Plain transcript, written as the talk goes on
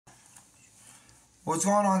What's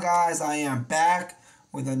going on, guys? I am back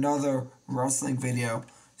with another wrestling video.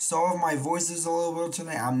 So if my voice is a little bit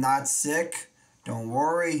tonight, I'm not sick. Don't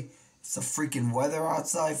worry. It's the freaking weather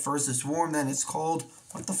outside. First it's warm, then it's cold.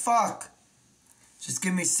 What the fuck? Just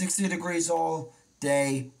give me 60 degrees all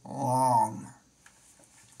day long.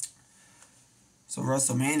 So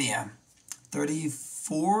WrestleMania.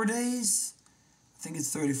 34 days? I think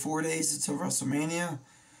it's 34 days until WrestleMania.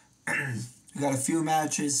 We got a few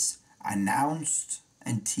matches announced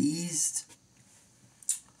and teased.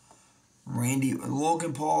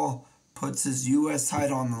 Logan Paul puts his U.S.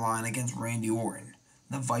 title on the line against Randy Orton,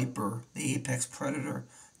 the Viper, the Apex Predator,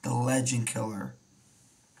 the Legend Killer.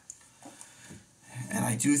 And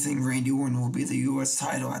I do think Randy Orton will be the U.S.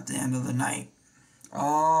 title at the end of the night.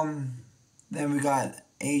 Then we got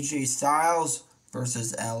AJ Styles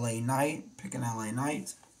versus LA Knight, picking LA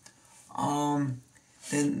Knight.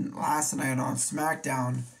 Then last night on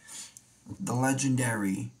SmackDown, the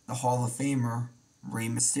legendary, the Hall of Famer, Rey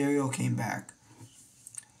Mysterio came back.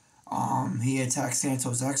 He attacked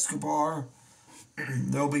Santos Escobar.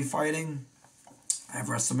 They'll be fighting at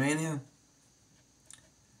WrestleMania.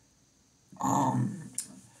 And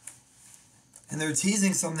they're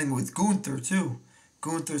teasing something with Gunther too.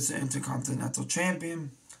 Gunther's the Intercontinental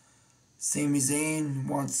Champion. Sami Zayn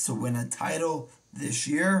wants to win a title this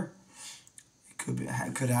year. It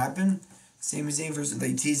could happen. Sami Zayn versus,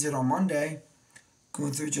 they teased it on Monday.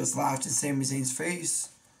 Gunther just laughed in Sami Zayn's face.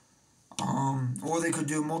 Or they could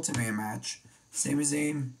do a multi-man match. Sami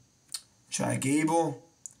Zayn, Chad Gable,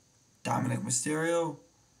 Dominic Mysterio,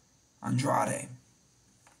 Andrade,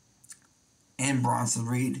 and Bronson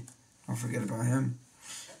Reed. Don't forget about him.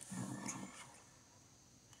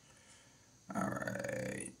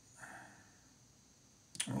 Alright.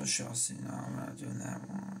 We shall see. No, I'm not doing that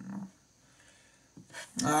one.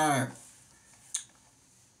 No. Alright.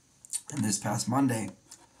 And this past Monday,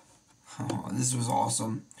 this was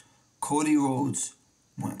awesome. Cody Rhodes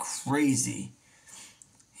went crazy.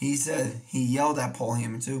 He said, he yelled at Paul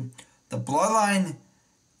Heyman too, "The bloodline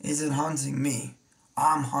isn't hunting me.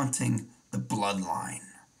 I'm hunting the bloodline."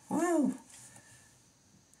 Woo!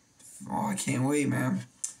 Oh, I can't wait, man.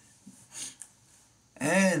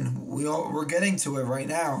 And we're getting to it right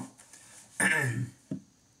now.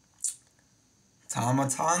 Tama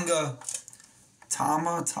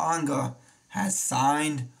Tonga has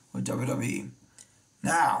signed with WWE.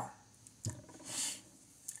 Now,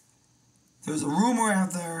 there's a rumor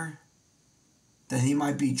out there that he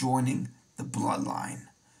might be joining the Bloodline.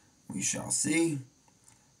 We shall see.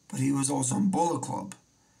 But he was also in Bullet Club.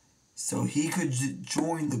 So he could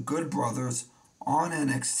join the Good Brothers on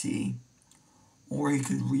NXT. Or he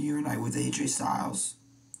could reunite with AJ Styles.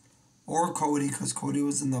 Or Cody, because Cody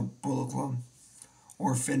was in the Bullet Club.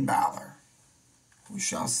 Or Finn Balor. We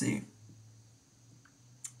shall see.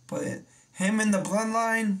 But him in the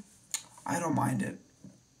Bloodline, I don't mind it.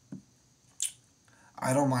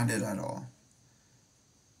 I don't mind it at all.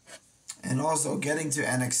 And also, getting to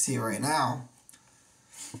NXT right now,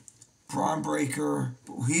 Braun Breaker,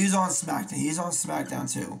 he's on SmackDown. He's on SmackDown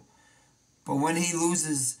too. But when he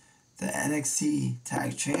loses the NXT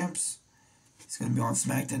Tag Champs, he's going to be on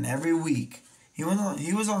SmackDown every week. He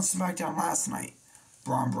was on SmackDown last night,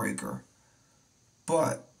 Braun Breaker.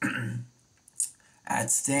 But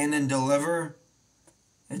at Stand and Deliver,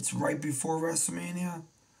 it's right before WrestleMania,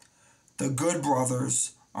 the Good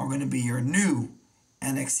Brothers are going to be your new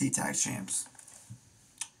NXT Tag Champs.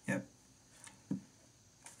 Yep.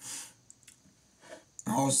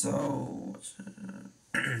 Also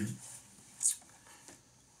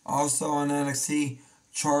on NXT,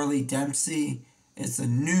 Charlie Dempsey is the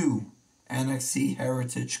new NXT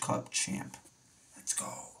Heritage Cup champ. Let's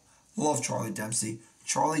go. Love Charlie Dempsey.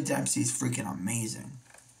 Charlie Dempsey's freaking amazing.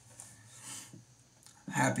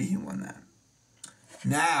 Happy he won that.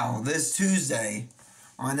 Now, this Tuesday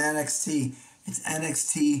on NXT, it's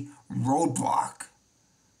NXT Roadblock.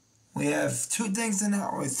 We have two things in it,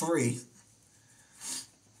 or three.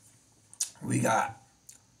 We got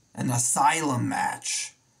an Asylum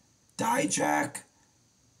match. Dijak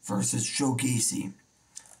versus Joe Gacy.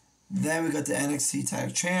 Then we got the NXT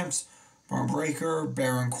Tag Champs. Braun Breaker,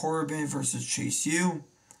 Baron Corbin versus Chase U.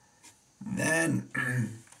 Then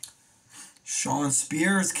Shawn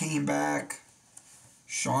Spears came back.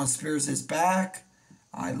 Shawn Spears is back.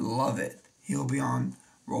 I love it. He'll be on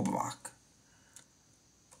Roadblock.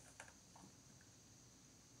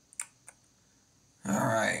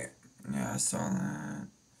 Alright. Yeah, I saw that.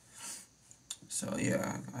 So,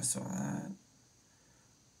 yeah, I saw that.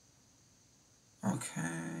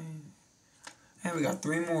 Okay. And we got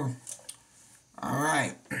three more.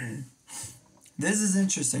 Alright. This is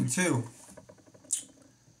interesting, too.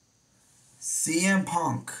 CM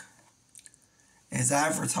Punk is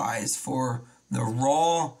advertised for the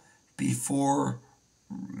Raw before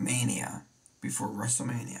Mania, before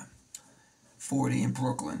WrestleMania 40 in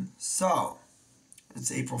Brooklyn. So,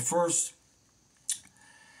 it's April 1st.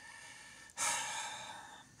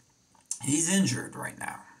 He's injured right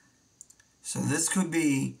now. So this could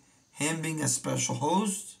be him being a special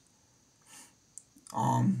host,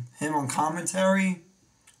 him on commentary,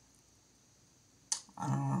 I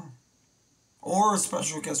don't know, or a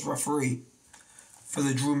special guest referee for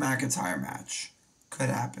the Drew McIntyre match. Could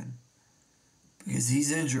happen. Because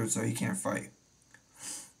he's injured, so he can't fight.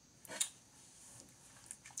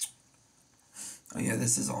 Oh yeah,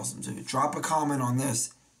 this is awesome too. Drop a comment on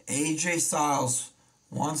this. AJ Styles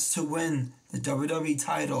wants to win the WWE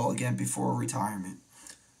title again before retirement.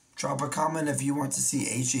 Drop a comment if you want to see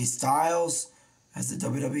AJ Styles as the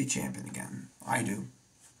WWE champion again. I do.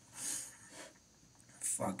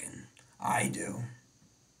 Fucking, I do.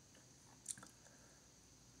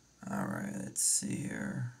 Alright, let's see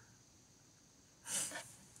here.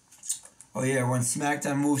 Oh yeah, when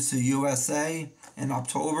SmackDown moves to USA in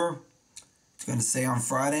October, it's going to say on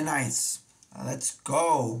Friday nights. Let's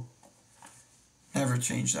go. Never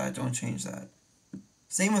change that. Don't change that.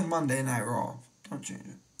 Same with Monday Night Raw. Don't change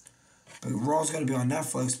it. But Raw's going to be on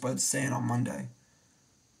Netflix, but it's staying on Monday.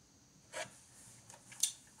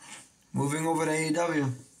 Moving over to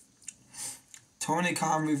AEW. Tony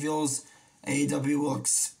Khan reveals AEW will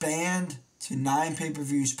expand to 9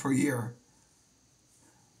 pay-per-views per year.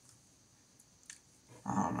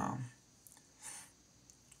 I don't know.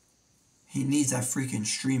 He needs that freaking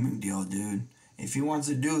streaming deal, dude. If he wants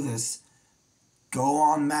to do this, go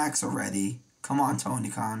on Max already. Come on, Tony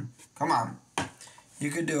Khan. Come on. You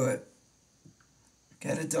could do it.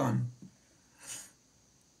 Get it done.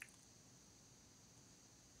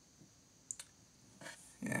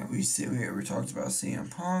 Yeah, we talked about CM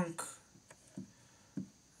Punk.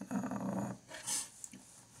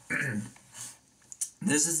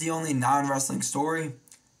 This is the only non-wrestling story.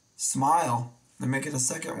 Smile. They're making a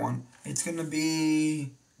second one. It's going to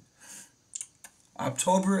be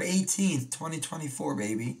October 18th, 2024,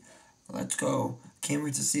 baby. Let's go. Can't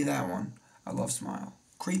wait to see that one. I love Smile.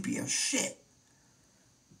 Creepy as shit.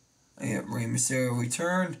 Yeah, Rey Mysterio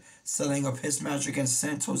returned, setting up his match against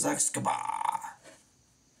Santos Escobar.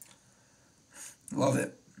 Love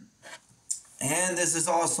it. And this is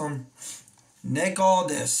awesome. Nick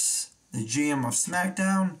Aldis, the GM of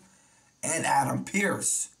SmackDown, and Adam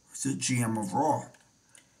Pearce, who's the GM of Raw,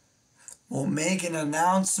 will make an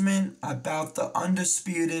announcement about the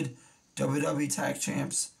undisputed WWE Tag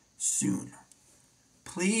Champs soon.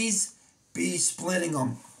 Please be splitting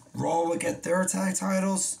them. Raw will get their tag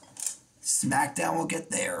titles. SmackDown will get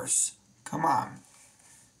theirs. Come on.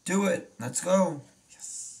 Do it. Let's go.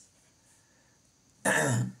 Yes.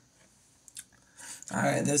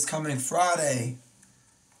 Alright, this coming Friday,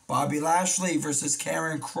 Bobby Lashley versus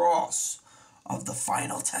Karen Cross of the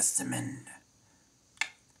Final Testament.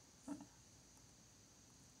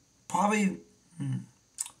 Probably,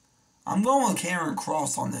 I'm going with Karen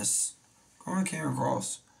Cross on this. Going with Karen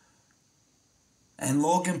Cross. And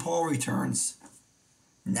Logan Paul returns.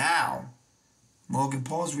 Now, Logan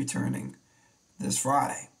Paul's returning this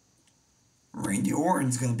Friday. Randy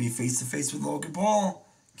Orton's going to be face-to-face with Logan Paul.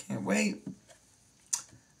 Can't wait.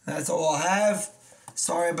 That's all I have.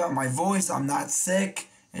 Sorry about my voice. I'm not sick.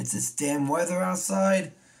 It's this damn weather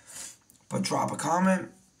outside. But drop a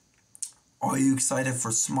comment. Are you excited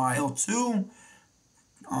for Smile 2?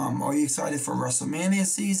 Are you excited for WrestleMania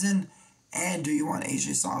season? And do you want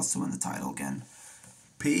AJ Styles to win the title again?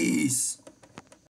 Peace.